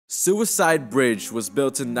Suicide Bridge was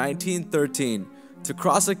built in 1913 to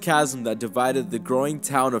cross a chasm that divided the growing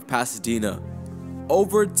town of Pasadena.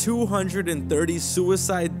 Over 230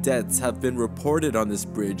 suicide deaths have been reported on this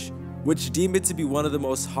bridge, which deem it to be one of the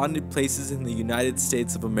most haunted places in the United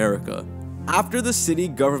States of America. After the city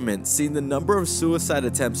government seen the number of suicide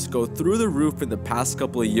attempts go through the roof in the past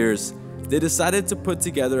couple of years, they decided to put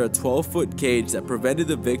together a 12-foot cage that prevented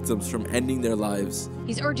the victims from ending their lives.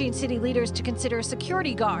 He's urging city leaders to consider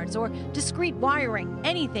security guards or discreet wiring,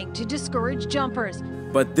 anything to discourage jumpers.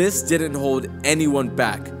 But this didn't hold anyone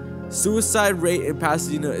back. Suicide rate in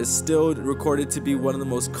Pasadena is still recorded to be one of the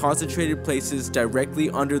most concentrated places directly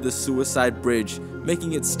under the suicide bridge,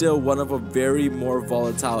 making it still one of the very more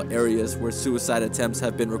volatile areas where suicide attempts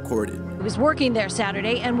have been recorded. He was working there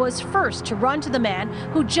Saturday and was first to run to the man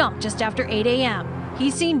who jumped just after 8 a.m.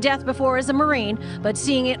 He's seen death before as a Marine, but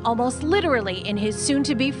seeing it almost literally in his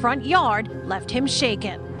soon-to-be front yard left him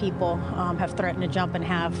shaken. People have threatened to jump and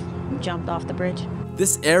have jumped off the bridge.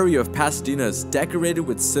 This area of Pasadena is decorated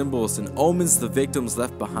with symbols and omens the victims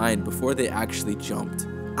left behind before they actually jumped.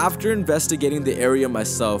 After investigating the area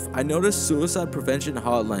myself, I noticed suicide prevention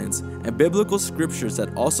hotlines and biblical scriptures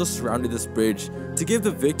that also surrounded this bridge to give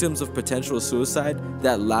the victims of potential suicide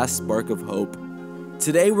that last spark of hope.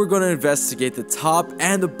 Today we're going to investigate the top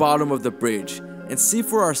and the bottom of the bridge and see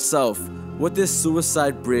for ourselves what this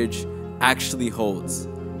suicide bridge actually holds.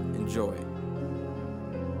 Enjoy.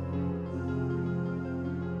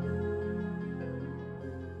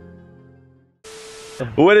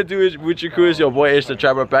 What it do is with your crew is your boy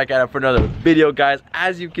IshTheTrapperr back at it for another video, guys.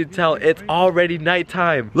 As you can tell, it's already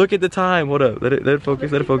nighttime. Look at the time. Hold up. Let it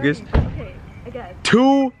focus. Let it focus. Okay, I got it.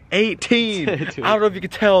 2:18. I don't know if you can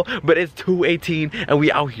tell, but it's 2:18 and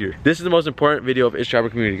we out here. This is the most important video of IshTheTrapperr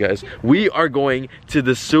community, guys. We are going to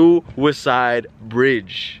the suicide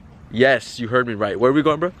bridge. Yes, you heard me right. Where are we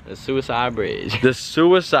going, bro? The suicide bridge. The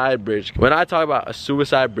suicide bridge. When I talk about a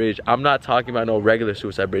suicide bridge, I'm not talking about no regular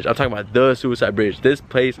suicide bridge. I'm talking about the suicide bridge. This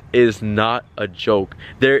place is not a joke.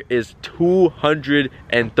 There is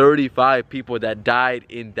 235 people that died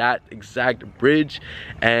in that exact bridge.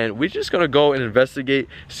 And we're just gonna go and investigate,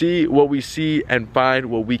 see what we see, and find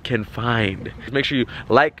what we can find. Make sure you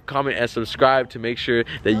like, comment, and subscribe to make sure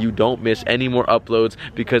that you don't miss any more uploads,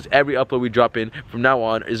 because every upload we drop in from now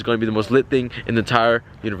on is going to be the most lit thing in the entire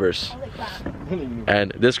universe.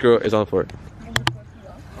 And this girl is on the floor.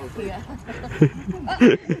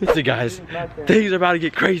 Listen, guys, things are about to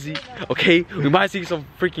get crazy. Okay, we might see some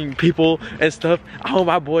freaking people and stuff. Oh,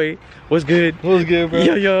 my boy, what's good? What's good, bro?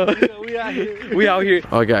 Yo. We out here. We out here.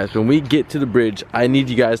 All right, guys, when we get to the bridge, I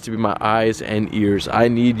need you guys to be my eyes and ears. I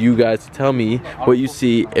need you guys to tell me what you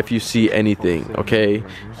see, if you see anything. Okay,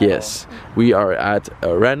 yes, we are at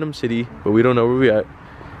a random city, but we don't know where we're at.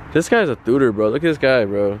 This guy's a tutor, bro. Look at this guy,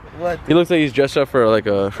 bro. What? He looks like he's dressed up for like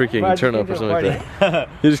a freaking turn up or something like that.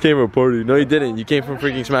 He just came from a party. No, you didn't. You came from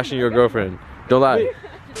freaking smashing your girlfriend. Don't lie.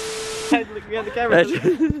 Look me at the camera. You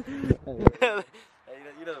know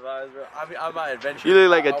the vibes, bro. I mean, I'm my adventure. You look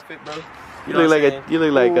like a outfit, bro. You look like a. You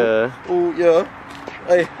look like a. Oh yeah.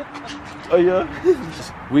 Hey. Oh yeah.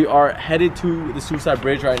 We are headed to the suicide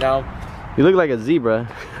bridge right now. You look like a zebra.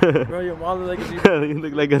 Bro, your mom looks like a zebra. You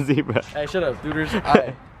look like a zebra. Hey, shut up, dudes.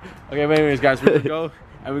 Alright. Okay, but anyways, guys, we're gonna go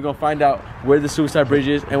and we're gonna find out where the suicide bridge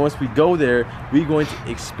is. And once we go there, we're going to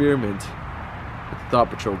experiment with the Thought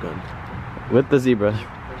Patrol gun. With the zebra.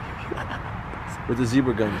 With the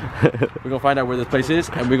zebra gun. We're gonna find out where this place is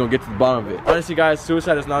and we're gonna get to the bottom of it. Honestly, guys,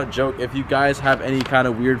 suicide is not a joke. If you guys have any kind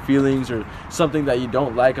of weird feelings or something that you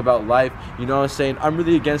don't like about life, you know what I'm saying? I'm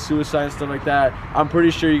really against suicide and stuff like that. I'm pretty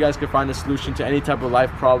sure you guys can find a solution to any type of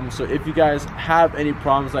life problem. So if you guys have any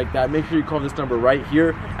problems like that, make sure you call this number right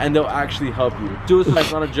here and they'll actually help you. Suicide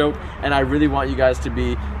is not a joke, and I really want you guys to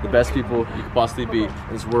be the best people you could possibly be in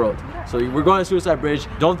this world. So we're going to Suicide Bridge.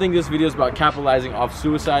 Don't think this video is about capitalizing off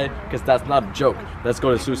suicide, because that's not a joke. Let's go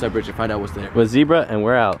to the Suicide Bridge and find out what's there. With zebra, and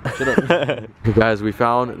we're out. Shut up. Guys, we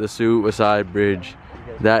found the suicide bridge.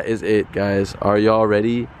 That is it, guys. Are y'all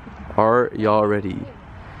ready? Are y'all ready?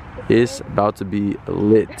 It's about to be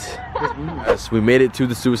lit. Yes, we made it to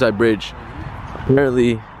the suicide bridge.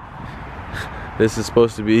 Apparently, this is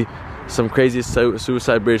supposed to be some crazy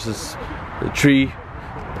suicide bridge. This is a tree.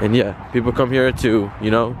 And yeah, people come here to, you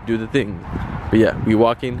know, do the thing. But yeah, we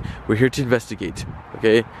walking, we're here to investigate,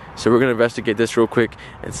 okay? So we're gonna investigate this real quick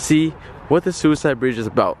and see what the suicide bridge is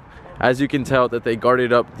about. As you can tell that they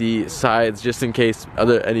guarded up the sides just in case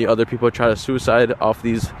any other people try to suicide off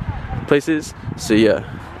these places. So yeah,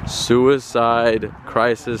 suicide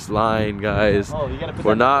crisis line, guys.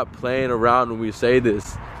 We're not playing around when we say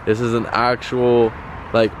this. This is an actual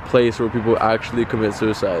like place where people actually commit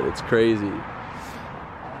suicide. It's crazy.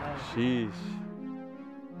 Sheesh.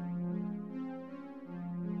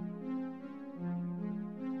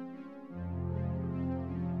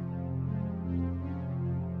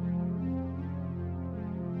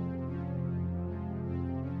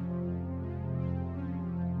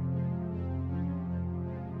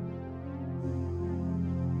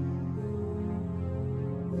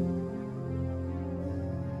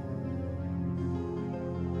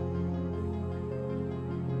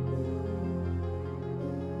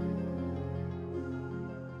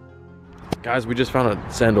 Guys, we just found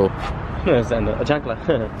a sandal. Sandal, a chancla.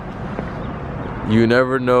 You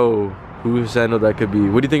never know whose sandal that could be.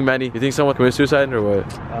 What do you think, Manny? You think someone committed suicide or what?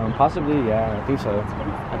 Possibly, yeah, I think so.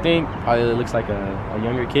 I think probably it looks like a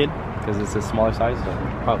younger kid because it's a smaller size, so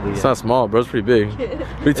probably. It's not small, bro. It's pretty big. What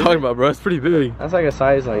are you talking about, bro? It's pretty big. That's like a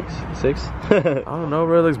size like 6. I don't know,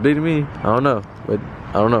 bro. It looks big to me. I don't know, but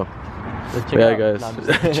I don't know. Yeah,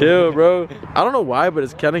 guys, chill, bro. I don't know why, but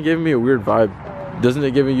it's kind of giving me a weird vibe. Doesn't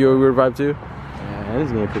it give you a weird vibe too? Yeah, it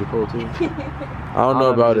is getting pretty cool too. I don't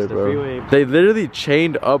know about it, bro. They literally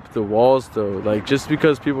chained up the walls though. Like, just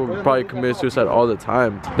because people probably commit suicide all the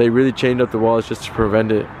time, they really chained up the walls just to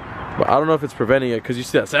prevent it. But I don't know if it's preventing it, because you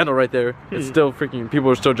see that sandal right there. It's still freaking,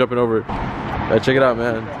 people are still jumping over it. Check it out,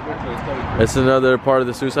 man. It's another part of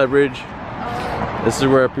the suicide bridge. This is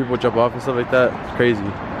where people jump off and stuff like that. It's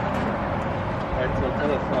crazy.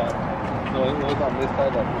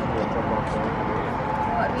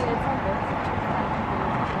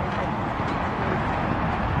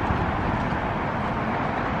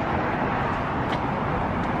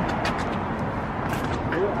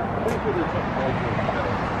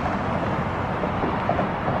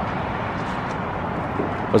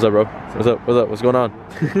 What's up, bro? What's up? What's up? What's going on?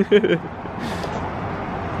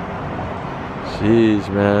 Jeez,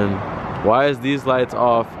 man. Why is these lights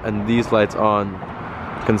off and these lights on?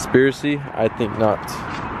 Conspiracy? I think not.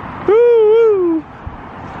 Woo!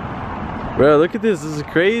 Bro, look at this. This is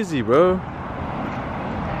crazy, bro.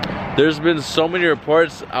 There's been so many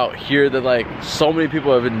reports out here that like so many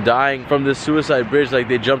people have been dying from this suicide bridge. Like,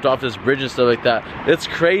 they jumped off this bridge and stuff like that. It's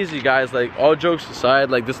crazy, guys. Like, all jokes aside,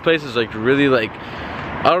 like, this place is like really like,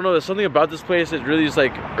 I don't know, there's something about this place that really is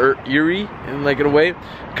like eerie in like in a way,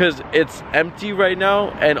 because it's empty right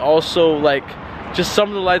now, and also like just some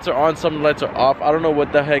of the lights are on, some of the lights are off. I don't know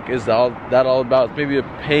what the heck is that all about. It's maybe a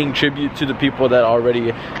paying tribute to the people that already,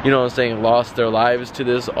 you know what I'm saying, lost their lives to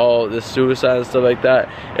this suicide and stuff like that.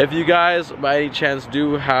 If you guys by any chance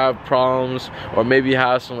do have problems, or maybe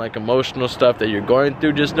have some like emotional stuff that you're going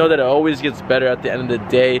through, just know that it always gets better at the end of the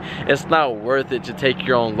day. It's not worth it to take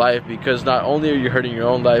your own life, because not only are you hurting your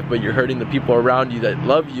own life, but you're hurting the people around you that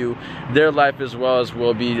love you. Their life as well as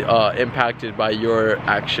will be impacted by your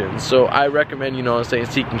actions. So I recommend, you know what I'm saying,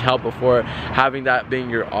 seeking help before having that being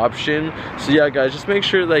your option. So yeah, guys, just make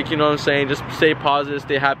sure, like, you know what I'm saying, just stay positive,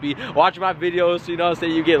 stay happy, watch my videos, so you know what I'm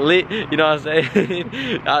saying, you get lit, you know what I'm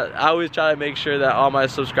saying. I always try to make sure that all my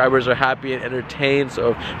subscribers are happy and entertained.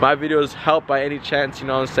 So if my videos help by any chance, you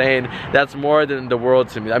know what I'm saying, that's more than the world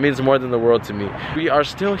to me. That means more than the world to me. We are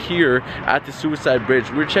still here at the suicide bridge.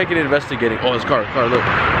 We're checking and investigating. Oh, this car, look.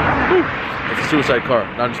 Woo. It's a suicide car.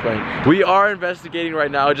 Not just playing. We are investigating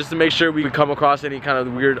right now just to make sure we come across any kind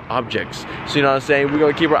of weird objects. So you know what I'm saying? We're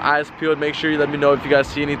gonna keep our eyes peeled. Make sure you let me know if you guys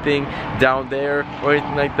see anything down there or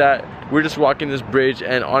anything like that. We're just walking this bridge,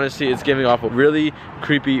 and honestly, it's giving off a really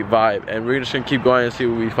creepy vibe. And we're just gonna keep going and see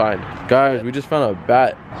what we find. Guys, we just found a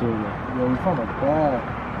bat. Yeah, we found a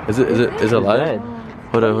bat. Is it alive?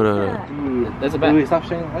 Hold on. Dude, that's a bat. Wait, stop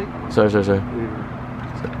shaking the light. Sorry.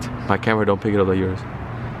 My camera don't pick it up like yours.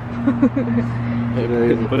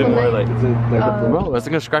 Put it more like, bro, it's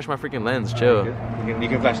gonna scratch my freaking lens. Chill. You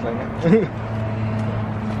can flash light now.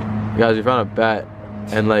 Guys, we found a bat,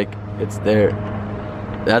 and like, it's there.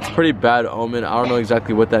 That's a pretty bad omen. I don't know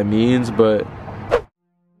exactly what that means, but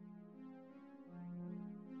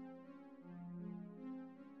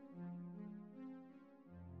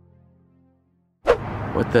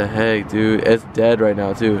what the heck, dude? It's dead right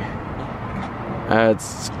now too.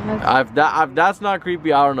 That's not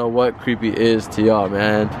creepy. I don't know what creepy is to y'all,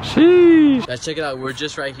 man. Sheesh. Guys, check it out. We're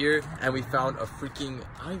just right here, and we found a freaking,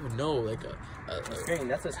 I don't even know, like a screen.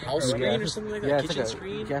 That's a house screen or something like that. Yeah, kitchen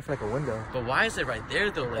screen. Yeah, for like a window. But why is it right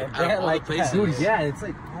there though? Like, Yeah, out of all like, the places. dude, yeah, it's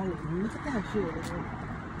like, look at that shit.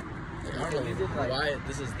 Like, I don't know why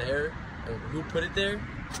this is there, and who put it there.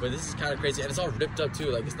 But this is kind of crazy, and it's all ripped up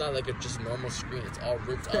too. Like, it's not like a just normal screen. It's all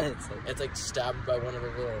ripped up. It's like stabbed by one of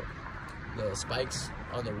the spikes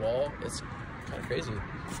on the wall. It's kind of crazy. Yeah,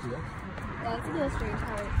 it's a little strange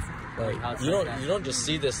how it's like, you don't just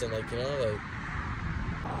see this and, like, you know, like,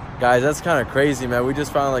 Guys, that's kind of crazy, man. We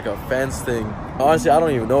just found like a fence thing. Honestly, I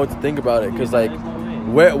don't even know what to think about it, because like,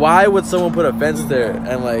 why would someone put a fence there?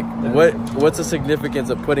 And like, what's the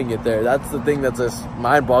significance of putting it there? That's the thing that's just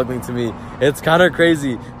mind-boggling to me. It's kind of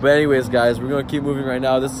crazy. But anyways, guys, we're gonna keep moving right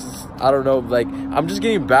now. This is, I don't know, like, I'm just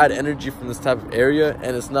getting bad energy from this type of area,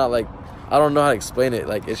 and it's not like, I don't know how to explain it.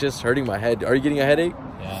 Like, it's just hurting my head. Are you getting a headache?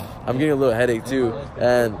 Yeah. I'm getting a little headache too.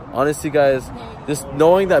 And honestly, guys, just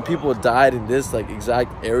knowing that people died in this like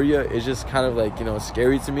exact area is just kind of like, you know,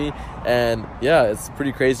 scary to me. And yeah, it's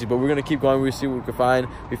pretty crazy, but we're gonna keep going. We see what we can find.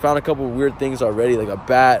 We found a couple of weird things already, like a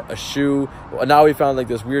bat, a shoe. Now we found like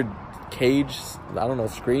this weird cage, I don't know,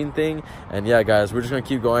 screen thing. And yeah, guys, we're just gonna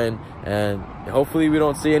keep going, and hopefully we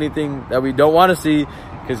don't see anything that we don't want to see,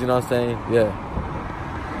 because, you know what I'm saying? Yeah,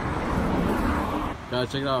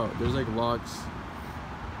 guys, check it out. There's like locks.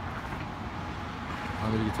 I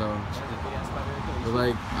don't know if you can tell. But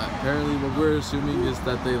like, apparently what we're assuming is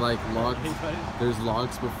that they like locked, there's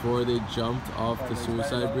locks before they jumped off the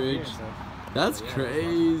suicide bridge. That's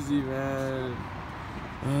crazy, man.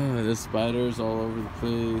 There's spiders all over the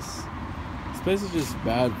place. This place is just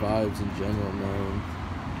bad vibes in general, man.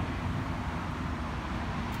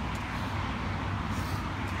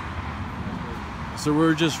 So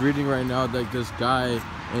we're just reading right now that this guy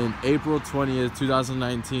in April 20th,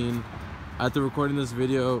 2019, at the recording of this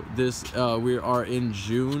video, we are in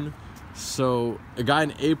June. So a guy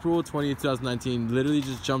in April 20th, 2019 literally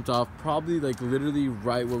just jumped off, probably like literally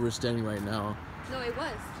right where we're standing right now. No, it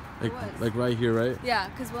was. Like right here, right? Yeah,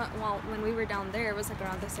 because when we were down there, it was like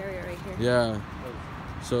around this area right here. Yeah.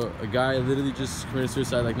 So a guy literally just committed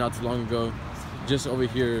suicide like not too long ago, just over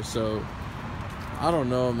here. So I don't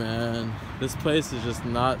know, man. This place is just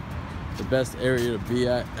not the best area to be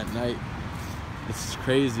at night. It's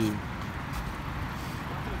crazy.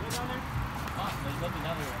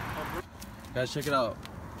 Guys, check it out.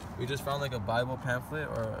 We just found like a Bible pamphlet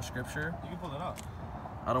or a scripture. You can pull it out.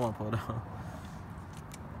 I don't want to pull it out.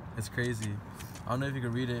 It's crazy. I don't know if you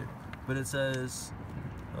can read it, but it says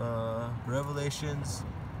Revelations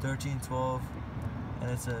 13:12,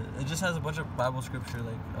 and it just has a bunch of Bible scripture,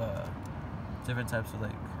 like different types of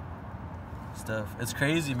like stuff. It's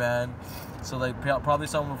crazy, man. So like probably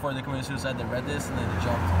someone before they committed suicide, they read this and then they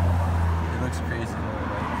jumped. It looks crazy, man.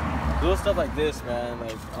 Like, little stuff like this, man.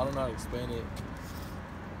 Like, I don't know how to explain it,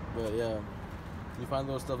 but yeah, you find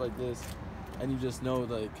little stuff like this, and you just know,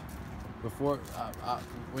 like, before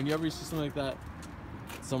whenever you see something like that,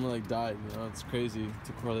 someone like died. You know, it's crazy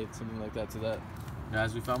to correlate something like that to that.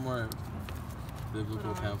 Guys, we found more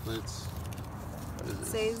biblical pamphlets. It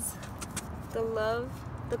says the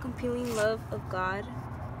compelling love of God.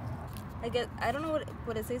 I don't know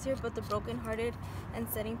what it says here, but the brokenhearted and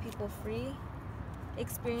setting people free.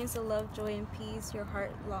 Experience the love, joy, and peace your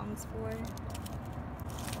heart longs for. And then,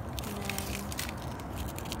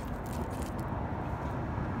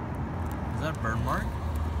 is that a burn mark?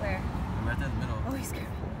 Where? Right there in the middle. Oh, he's scared.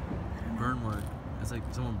 Burn mark. It's like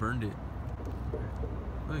someone burned it.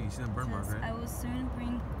 Look, you see the burn mark, right? I will soon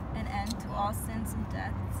bring an end to all sins and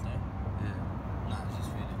deaths. Yeah. Nah, it's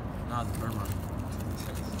just faded. Nah, the burn mark.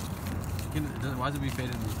 Why does it be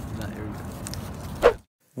faded in that area?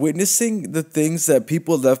 Witnessing the things that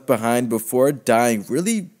people left behind before dying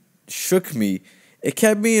really shook me. It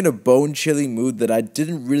kept me in a bone-chilling mood that I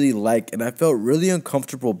didn't really like, and I felt really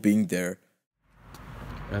uncomfortable being there.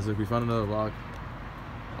 Guys, look, we found another lock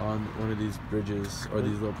on one of these bridges, or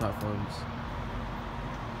these little platforms.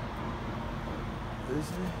 What is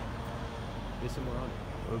it? There's some more on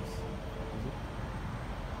it. Oops.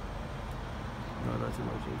 No, not too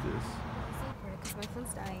much of this. Because my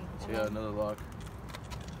phone's dying. So yeah, another lock.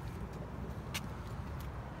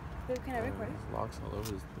 Wait, can I record it? Locks all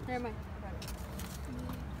over this place. Never mind.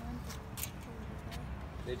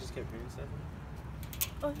 They just kept hearing stuff.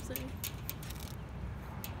 Oh, I'm sorry.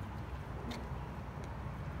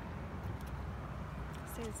 It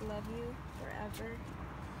says love you forever.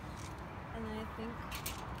 And then I think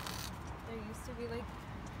there used to be like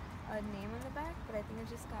a name on the back, but I think it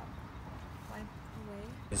just got wiped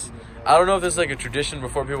away. I don't know if this is like a tradition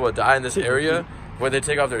before people would die in this area where they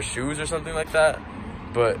take off their shoes or something like that,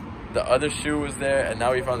 but the other shoe was there, and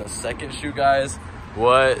now we found the second shoe, guys.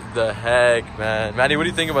 What the heck, man? Manny, what do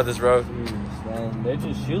you think about this, bro? Jeez, man, they're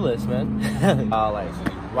just shoeless, man. Like,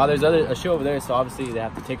 while there's a shoe over there, so obviously they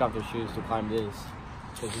have to take off their shoes to climb this.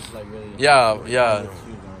 Because it's like really... Yeah.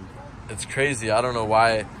 It's crazy. I don't know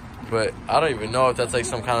why, but I don't even know if that's like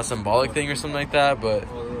some kind of symbolic thing or something like that, but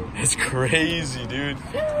it's crazy, dude.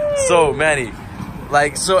 So, Manny,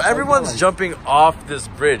 like, so everyone's jumping off this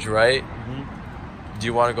bridge, right? Do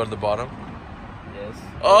you want to go to the bottom? Yes.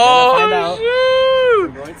 Oh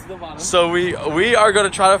shoot! We're going to the bottom. So we are gonna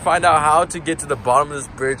try to find out how to get to the bottom of this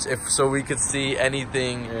bridge, so we could see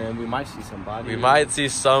anything. And we might see somebody. We might see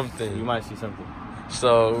something. You might see something.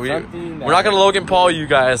 So we're not gonna Logan Paul you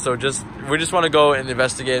guys. So we just want to go and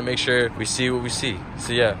investigate and make sure we see what we see.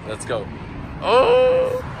 So yeah, let's go.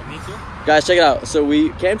 Oh! Me too. Guys, check it out. So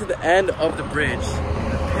we came to the end of the bridge.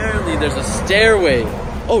 Apparently, there's a stairway.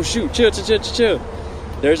 Oh shoot! Chill.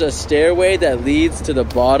 There's a stairway that leads to the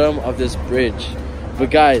bottom of this bridge.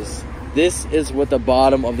 But guys, this is what the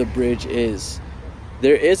bottom of the bridge is.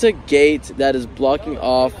 There is a gate that is blocking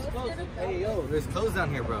off. Hey, yo, there's clothes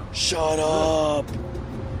down here, bro. Shut up.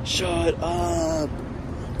 Shut up.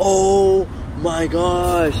 Oh my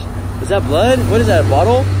gosh. Is that blood? What is that, a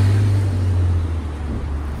bottle?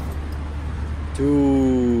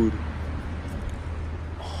 Dude.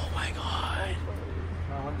 Oh my god.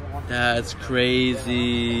 That's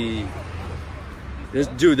crazy.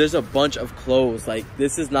 There's a bunch of clothes. Like,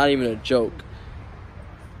 this is not even a joke.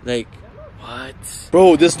 Like, what?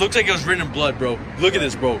 Bro, this looks like it was written in blood, bro. Look at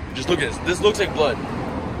this, bro. Just look at this. This looks like blood.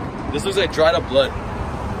 This looks like dried up blood.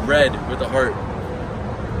 Red with a heart.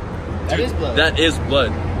 That is blood. That is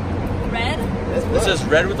blood. Red? It says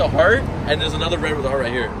red with a heart, and there's another red with a heart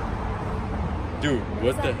right here. Dude,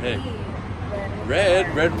 what the heck?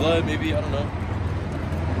 Red blood, maybe, I don't know.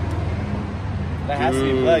 That has to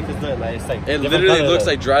be blood because like, it's like. It literally looks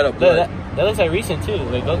like dried up blood. That looks like recent too.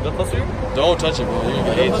 Like, go closer. Don't touch it, bro. You're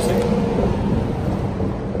gonna get AIDS.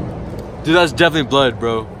 Dude, that's definitely blood,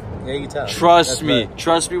 bro. Yeah, you can tell. Trust me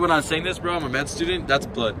when I'm saying this, bro. I'm a med student. That's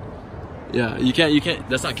blood. Yeah, you can't.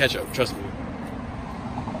 That's not ketchup. Trust me.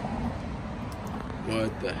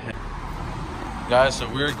 What the heck? Guys, so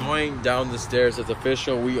we're going down the stairs. It's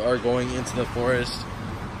official. We are going into the forest.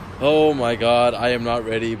 Oh my god, I am not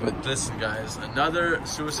ready. But listen, guys, another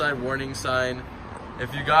suicide warning sign.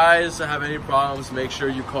 If you guys have any problems, make sure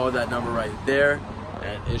you call that number right there,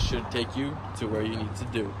 and it should take you to where you need to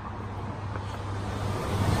do.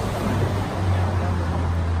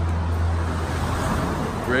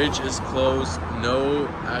 Bridge is closed. No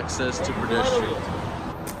access to pedestrians.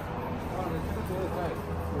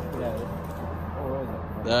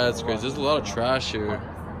 That's crazy. There's a lot of trash here.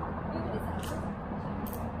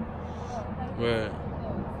 Where?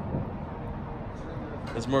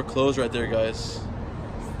 There's more clothes right there, guys.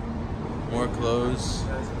 More clothes.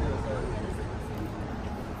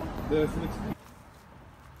 This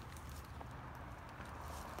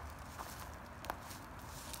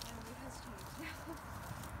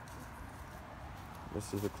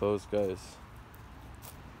is the clothes, guys.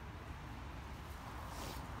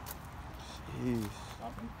 Jeez.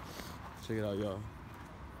 Check it out, y'all.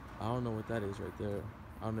 I don't know what that is right there.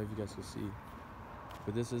 I don't know if you guys can see.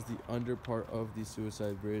 But this is the under part of the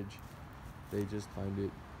suicide bridge. They just climbed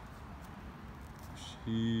it.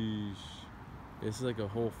 Sheesh. This is like a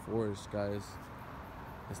whole forest, guys.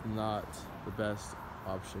 It's not the best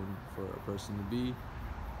option for a person to be.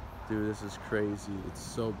 Dude, this is crazy. It's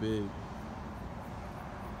so big.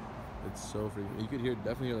 It's so freaking. You could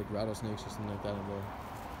definitely hear like rattlesnakes or something like that in there.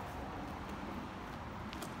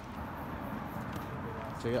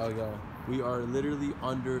 Check it out, y'all. We are literally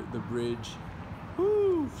under the bridge.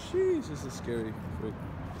 Woo! Jeez, this is scary. Frick.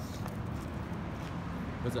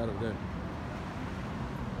 What's that over there?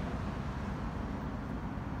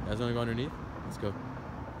 You guys wanna go underneath? Let's go.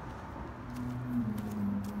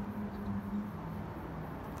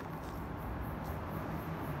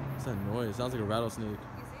 What's that noise? It sounds like a rattlesnake. You see?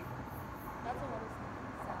 That's a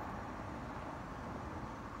rattlesnake sound.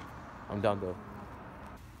 I'm down though.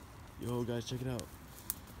 Yo, guys, check it out.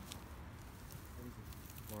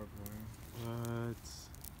 What?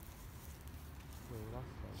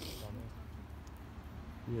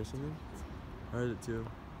 You hear something? I heard it too.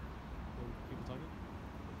 People talking?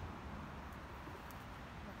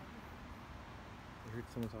 You heard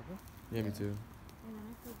someone talking? Yeah, me too. And then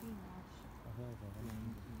I feel being watched. I feel like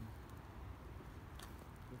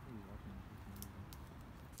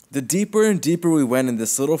The deeper and deeper we went in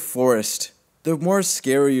this little forest, the more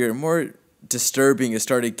scarier, more disturbing it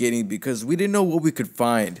started getting because we didn't know what we could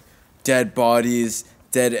find. Dead bodies,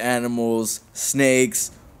 dead animals,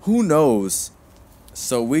 snakes, who knows?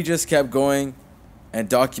 So we just kept going and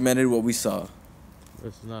documented what we saw.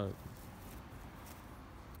 This is not it.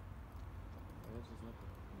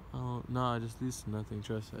 Oh, no, it just leads to nothing.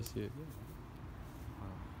 Trust, I see it.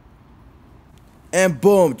 And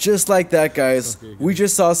boom, just like that, guys, we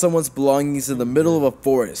just saw someone's belongings in the middle of a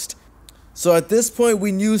forest. So at this point,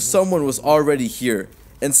 we knew someone was already here.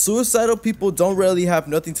 And suicidal people don't really have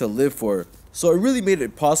nothing to live for. So it really made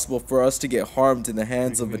it possible for us to get harmed in the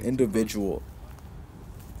hands of an individual.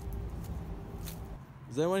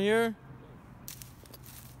 Is anyone here?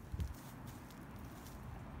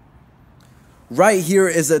 Right here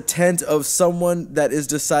is a tent of someone that is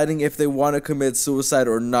deciding if they want to commit suicide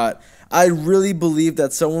or not. I really believe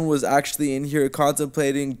that someone was actually in here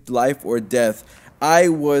contemplating life or death. I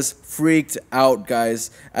was freaked out,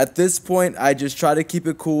 guys. At this point, I just try to keep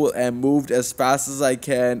it cool and moved as fast as I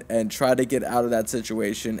can and try to get out of that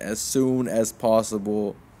situation as soon as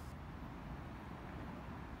possible.